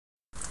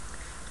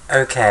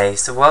Okay,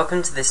 so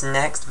welcome to this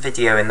next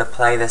video in the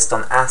playlist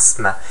on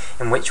asthma,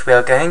 in which we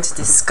are going to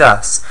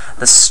discuss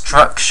the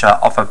structure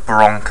of a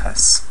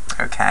bronchus.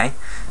 Okay,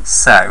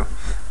 so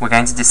we're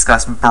going to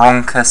discuss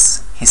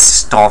bronchus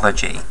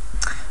histology.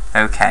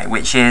 Okay,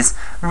 which is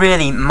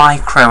really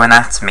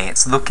microanatomy.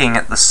 It's looking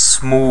at the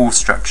small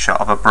structure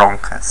of a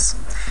bronchus.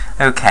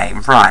 Okay,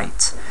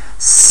 right.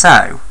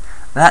 So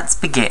let's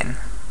begin.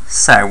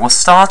 So we'll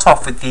start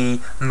off with the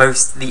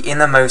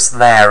innermost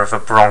layer of a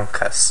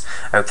bronchus,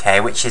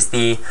 okay, which is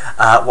the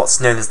what's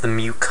known as the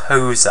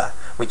mucosa,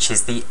 which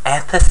is the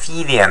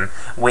epithelium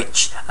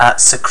which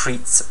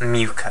secretes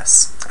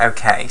mucus.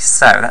 Okay,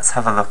 so let's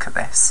have a look at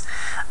this.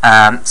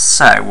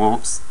 So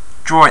we'll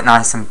draw it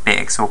nice and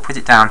big. So we'll put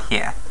it down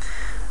here.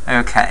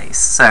 Okay,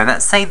 so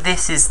let's say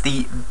this is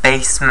the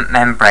basement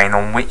membrane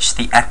on which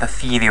the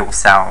epithelial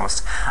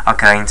cells are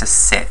going to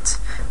sit.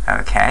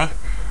 Okay.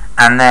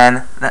 And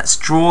then let's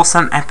draw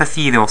some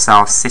epithelial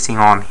cells sitting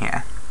on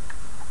here.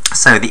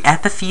 So the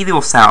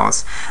epithelial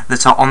cells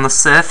that are on the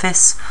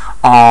surface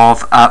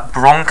of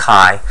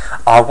bronchi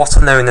are what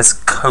are known as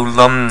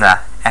columnar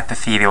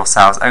epithelial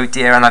cells. Oh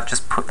dear, and I've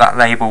just put that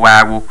label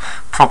where I will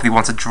probably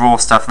want to draw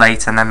stuff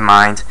later, never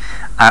mind.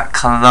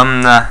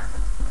 Columnar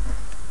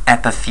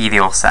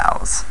epithelial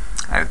cells.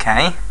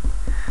 Okay?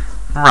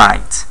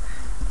 Right.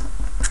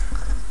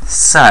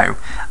 So,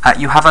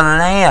 you have a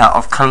layer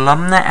of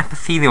columnar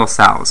epithelial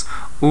cells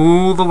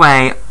all the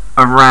way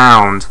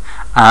around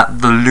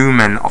the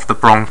lumen of the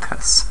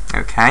bronchus.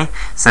 Okay,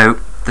 so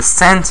the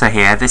center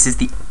here, this is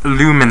the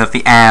lumen of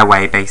the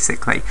airway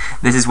basically.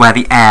 This is where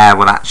the air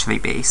will actually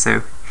be.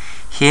 So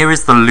here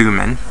is the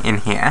lumen in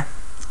here.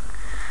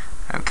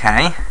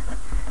 Okay,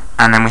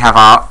 and then we have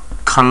our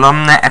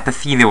columnar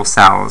epithelial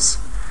cells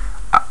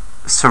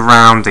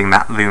surrounding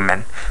that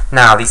lumen.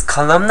 Now, these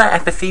columnar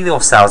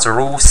epithelial cells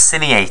are all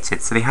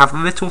ciliated, so they have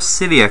little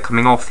cilia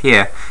coming off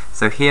here.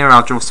 So here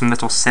I'll draw some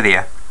little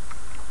cilia.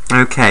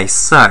 Okay,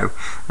 so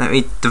let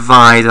me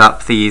divide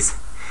up these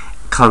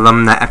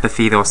columnar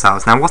epithelial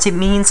cells. Now, what it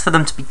means for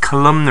them to be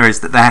columnar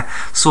is that they're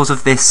sort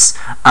of this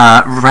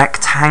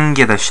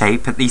rectangular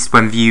shape, at least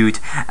when viewed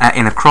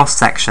in a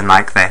cross-section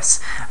like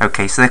this.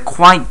 Okay, so they're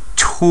quite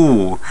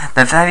tall.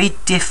 They're very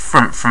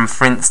different from,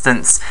 for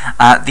instance,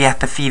 the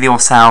epithelial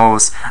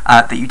cells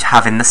that you'd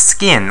have in the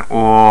skin,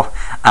 or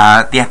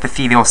the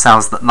epithelial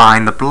cells that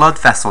line the blood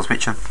vessels,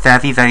 which are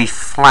very, very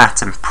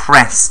flat and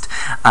pressed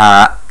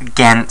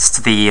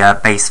against the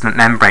basement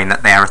membrane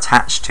that they are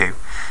attached to.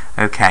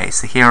 Okay,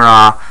 so here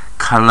are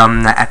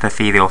columnar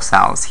epithelial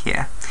cells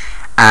here.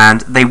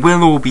 And they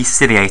will all be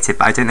ciliated,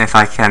 but I don't know if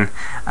I can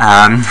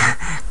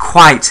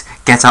quite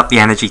get up the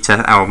energy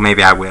to... oh,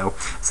 maybe I will.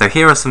 So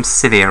here are some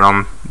cilia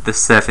on the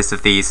surface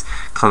of these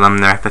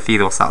columnar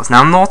epithelial cells.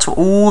 Now, not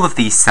all of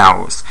these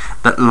cells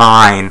that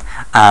line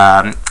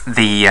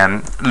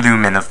the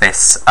lumen of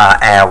this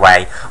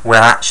airway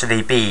will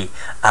actually be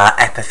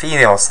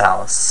epithelial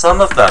cells. Some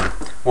of them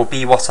will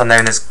be what are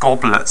known as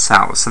goblet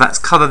cells. So let's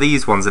colour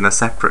these ones in a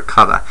separate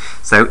colour.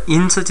 So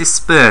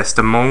interdispersed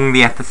among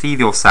the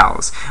epithelial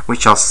cells,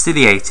 which are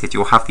ciliated,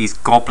 you'll have these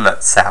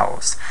goblet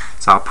cells.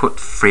 So I'll put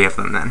 3 of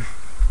them then.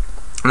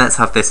 Let's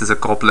have this as a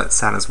goblet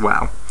cell as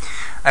well.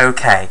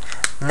 Okay,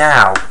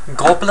 now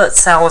goblet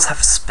cells have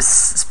a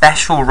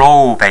special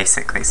role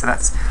basically, so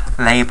let's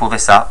label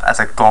this up as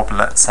a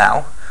goblet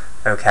cell.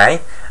 Okay,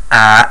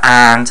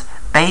 and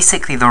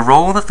basically the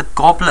role of the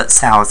goblet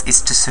cells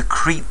is to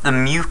secrete the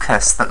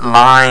mucus that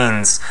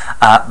lines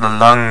the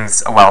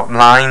lungs, well,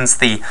 lines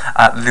the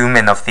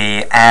lumen of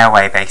the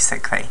airway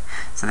basically.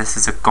 So this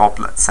is a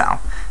goblet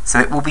cell. So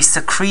it will be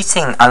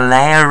secreting a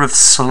layer of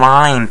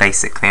slime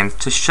basically, and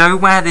to show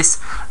where this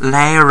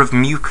layer of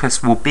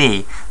mucus will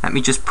be, let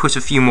me just put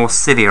a few more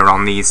cilia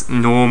on these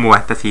normal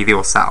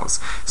epithelial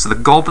cells. So the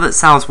goblet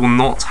cells will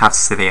not have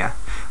cilia,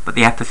 but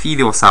the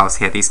epithelial cells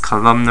here, these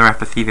columnar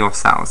epithelial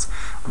cells,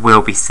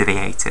 will be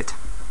ciliated.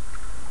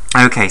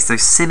 Okay, so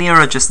cilia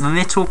are just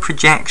little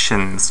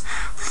projections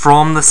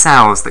from the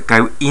cells that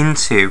go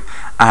into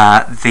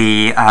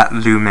the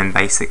lumen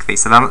basically.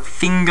 So they're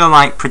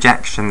finger-like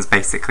projections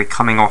basically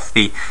coming off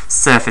the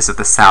surface of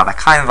the cell. They're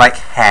kind of like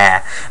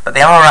hair, but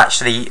they are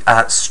actually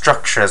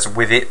structures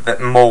with it that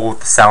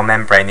mould the cell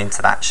membrane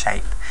into that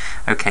shape.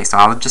 Okay, so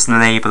I'll just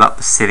label up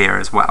the cilia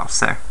as well.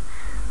 So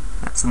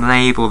let's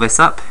label this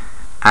up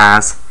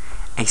as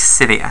a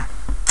cilia.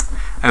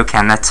 Okay,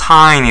 and they're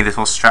tiny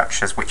little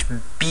structures which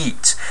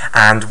beat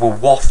and will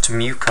waft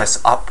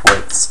mucus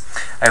upwards.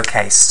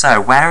 Okay,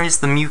 so where is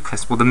the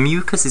mucus? Well, the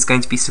mucus is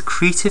going to be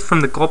secreted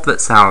from the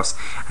goblet cells,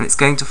 and it's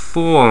going to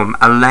form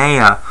a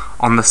layer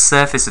on the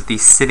surface of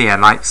these cilia,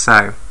 like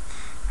so.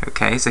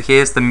 Okay, so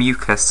here's the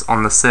mucus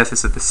on the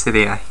surface of the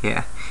cilia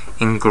here,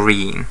 in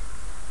green.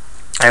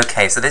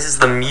 Okay, so this is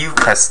the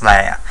mucus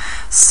layer.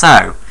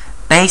 So,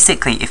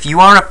 basically, if you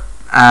are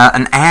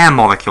an air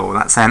molecule,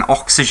 let's say an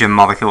oxygen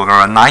molecule or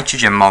a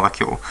nitrogen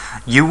molecule,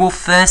 you will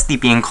firstly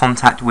be in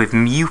contact with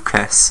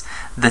mucus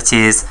that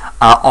is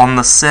on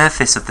the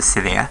surface of the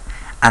cilia,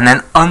 and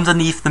then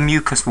underneath the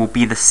mucus will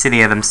be the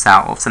cilia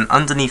themselves, and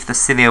underneath the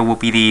cilia will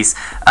be these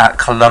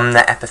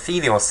columnar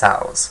epithelial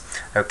cells.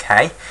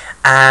 Okay,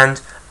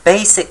 and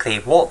basically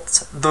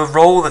what the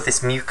role of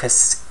this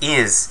mucus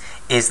is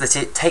that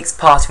it takes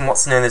part in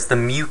what's known as the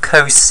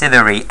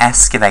mucociliary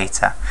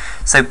escalator.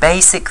 So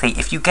basically,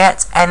 if you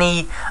get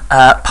any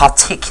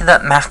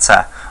particulate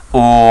matter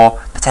or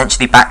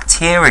potentially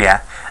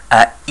bacteria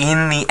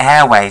in the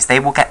airways, they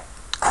will get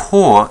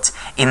caught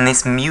in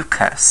this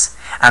mucus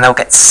and they'll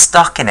get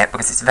stuck in it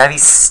because it's very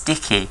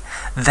sticky.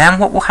 Then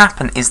what will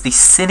happen is the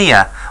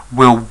cilia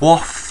will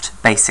waft,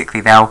 basically.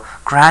 They'll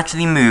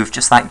gradually move,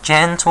 just like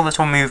gentle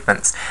little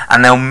movements,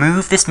 and they'll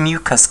move this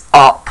mucus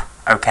up,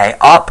 okay,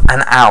 up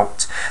and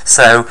out.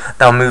 So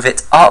they'll move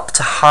it up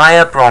to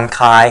higher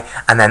bronchi,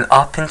 and then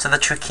up into the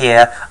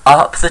trachea,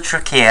 up the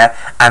trachea,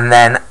 and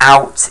then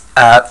out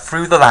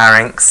through the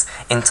larynx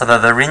into the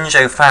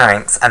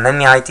laryngopharynx. And then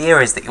the idea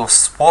is that you'll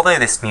swallow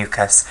this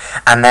mucus,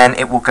 and then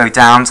it will go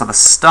down to the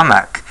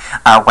stomach,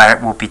 where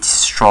it will be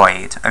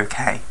destroyed,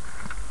 okay.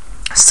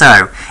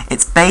 So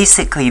it's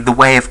basically the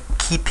way of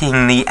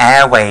keeping the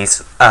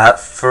airways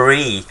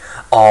free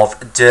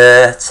of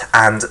dirt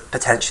and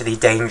potentially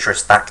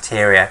dangerous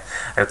bacteria.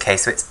 Okay,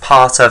 so it's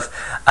part of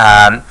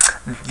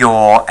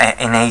your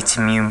innate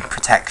immune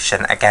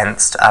protection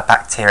against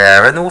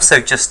bacteria, and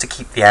also just to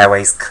keep the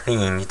airways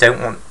clean. You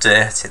don't want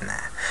dirt in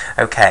there.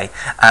 Okay,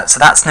 so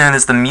that's known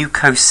as the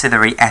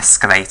mucociliary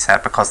escalator,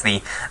 because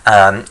the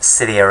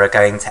cilia are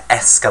going to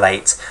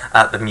escalate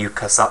the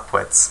mucus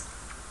upwards.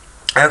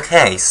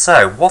 Okay,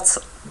 so what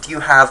do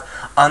you have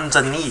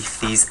underneath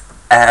these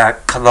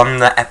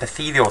columnar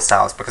epithelial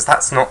cells? Because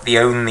that's not the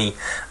only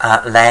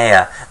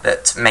layer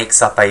that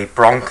makes up a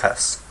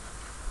bronchus.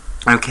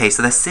 Okay,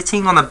 so they're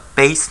sitting on a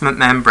basement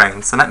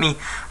membrane. So let me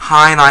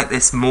highlight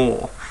this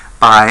more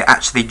by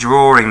actually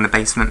drawing the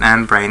basement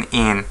membrane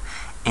in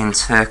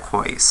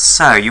turquoise.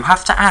 So you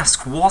have to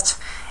ask, what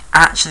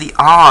actually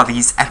are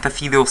these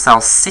epithelial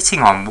cells sitting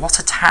on? What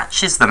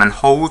attaches them and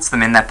holds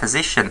them in their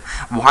position?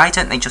 Why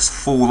don't they just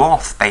fall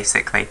off,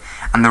 basically?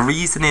 And the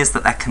reason is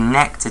that they're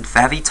connected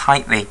very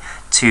tightly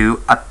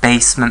to a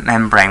basement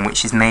membrane,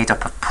 which is made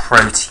up of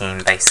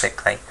protein,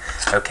 basically.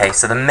 Okay,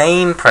 so the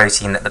main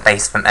protein that the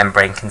basement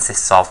membrane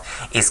consists of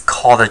is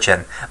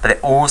collagen, but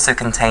it also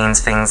contains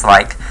things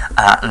like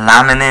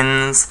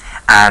laminins,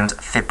 and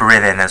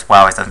fibrillin as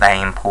well is a very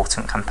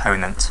important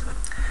component.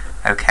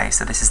 Okay,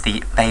 so this is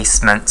the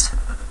basement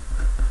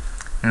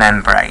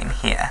membrane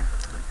here.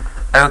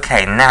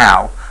 Okay,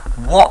 now,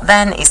 what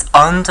then is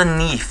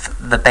underneath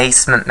the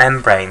basement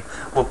membrane?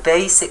 Well,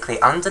 basically,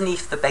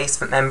 underneath the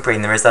basement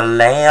membrane, there is a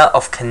layer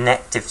of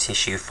connective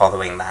tissue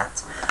following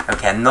that.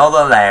 Okay,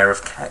 another layer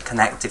of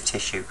connective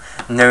tissue,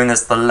 known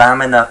as the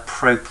Lamina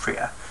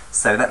Propria.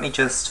 So let me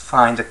just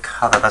find a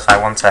colour that I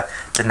want to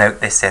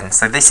denote this in.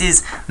 So this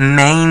is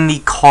mainly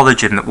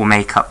collagen that will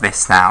make up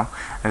this now.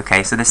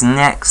 Okay, so this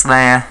next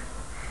layer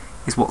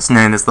is what's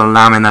known as the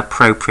Lamina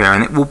Propria,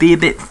 and it will be a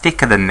bit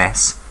thicker than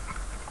this.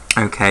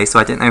 Okay, so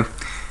I don't know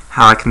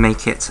how I can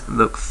make it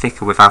look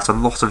thicker without a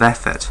lot of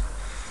effort.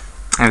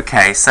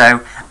 Okay, so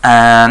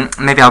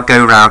maybe I'll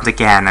go round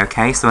again.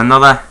 Okay, so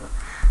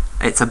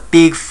it's a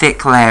big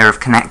thick layer of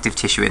connective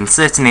tissue, and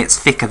certainly it's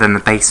thicker than the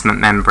basement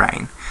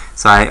membrane.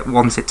 So I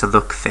want it to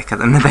look thicker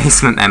than the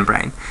basement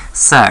membrane.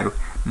 So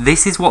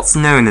this is what's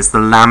known as the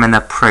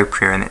Lamina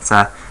Propria, and it's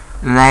a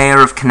layer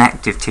of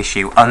connective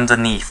tissue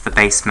underneath the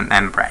basement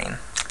membrane.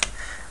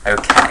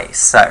 Okay,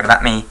 so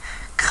let me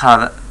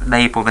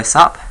label this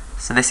up.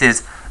 So this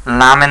is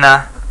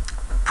Lamina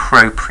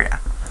Propria.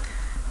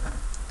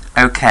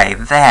 Okay,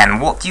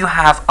 then what do you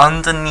have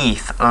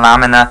underneath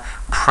Lamina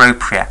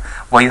Propria?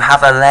 Well, you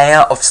have a layer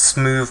of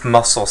smooth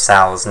muscle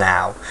cells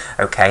now.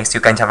 Okay, so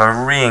you're going to have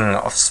a ring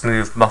of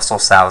smooth muscle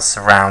cells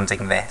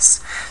surrounding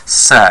this.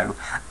 So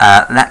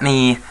let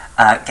me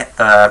get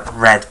the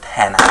red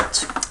pen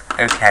out.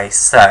 Okay,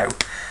 so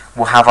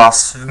we'll have our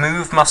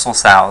smooth muscle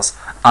cells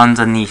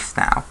underneath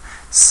now.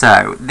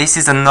 So this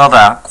is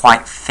another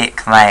quite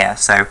thick layer.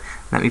 So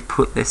let me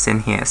put this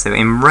in here. So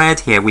in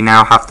red here, we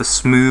now have the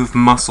smooth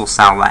muscle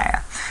cell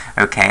layer.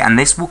 Okay, and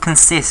this will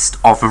consist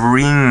of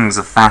rings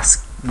of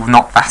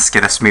not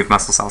vascular smooth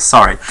muscle cells,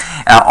 sorry,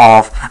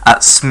 of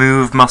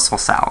smooth muscle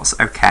cells.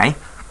 Okay,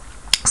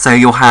 so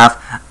you'll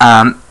have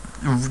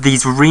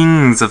these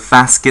rings of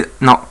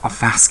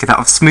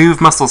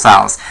smooth muscle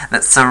cells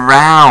that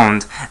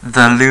surround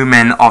the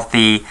lumen of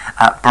the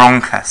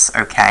bronchus.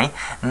 Okay,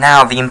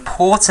 now the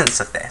importance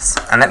of this,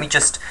 and let me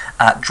just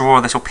draw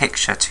a little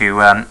picture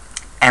to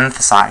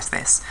emphasize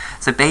this.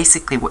 So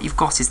basically what you've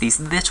got is these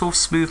little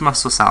smooth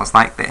muscle cells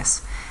like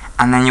this,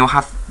 and then you'll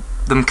have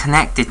them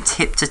connected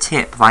tip to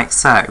tip like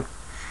so.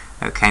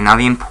 Okay, now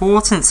the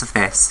importance of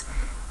this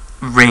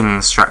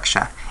ring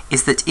structure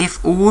is that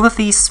if all of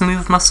these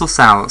smooth muscle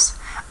cells,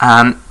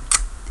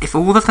 if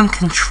all of them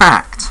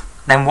contract,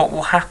 then what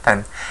will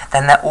happen?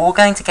 Then they're all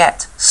going to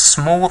get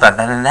smaller,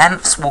 the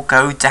lengths will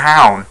go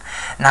down.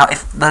 Now,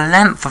 if the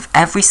length of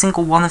every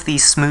single one of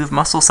these smooth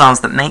muscle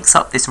cells that makes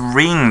up this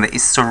ring that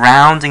is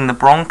surrounding the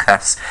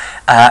bronchus,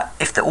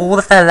 if all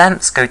of their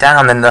lengths go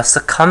down, then the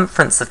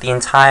circumference of the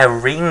entire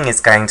ring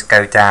is going to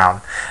go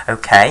down,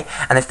 okay?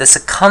 And if the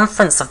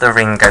circumference of the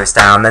ring goes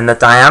down, then the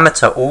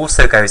diameter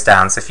also goes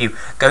down. So if you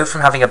go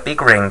from having a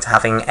big ring to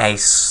having a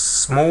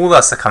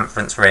smaller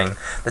circumference ring,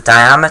 the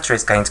diameter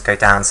is going to go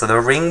down, so the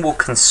ring will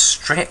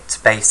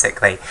constrict,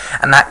 basically,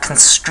 and that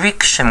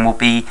constriction will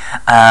be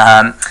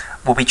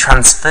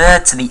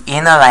transferred to the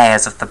inner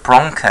layers of the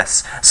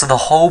bronchus, so the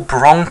whole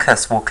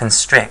bronchus will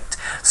constrict.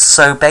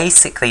 So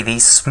basically,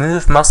 these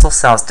smooth muscle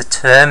cells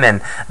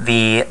determine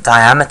the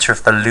diameter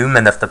of the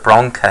lumen of the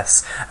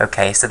bronchus,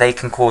 okay, so they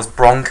can cause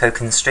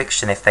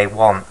bronchoconstriction if they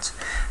want.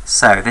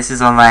 So this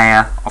is a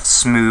layer of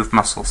smooth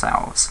muscle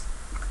cells.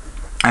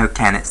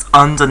 Okay, and it's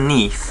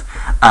underneath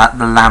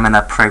the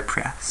lamina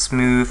propria,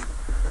 smooth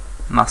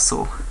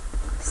muscle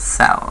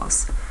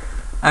cells.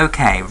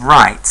 Okay,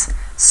 right.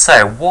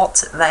 So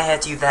what layer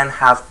do you then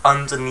have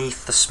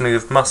underneath the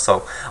smooth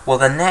muscle? Well,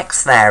 the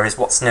next layer is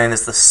what's known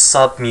as the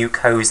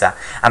submucosa.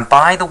 And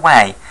by the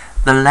way,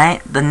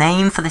 the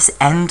name for this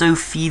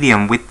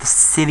endothelium with the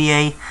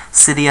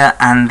cilia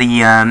and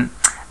the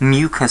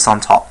mucus on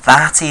top,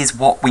 that is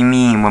what we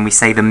mean when we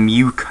say the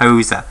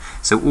mucosa.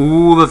 So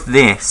all of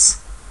this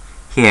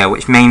here,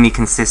 which mainly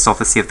consists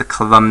obviously of the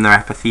columnar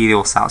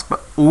epithelial cells,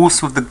 but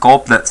also of the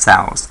goblet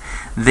cells,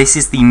 this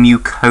is the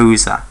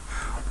mucosa.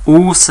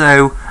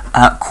 Also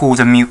called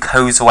a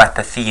mucosal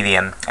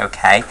epithelium,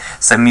 okay?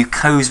 So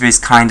mucosa is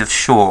kind of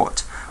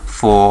short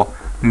for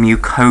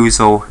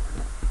mucosal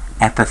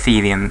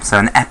epithelium, so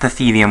an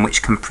epithelium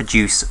which can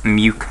produce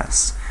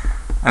mucus.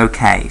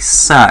 Okay,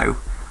 so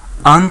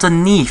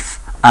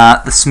underneath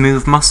the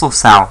smooth muscle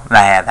cell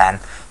layer then,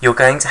 you're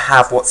going to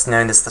have what's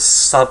known as the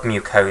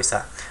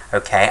submucosa,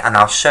 okay? And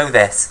I'll show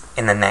this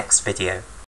in the next video.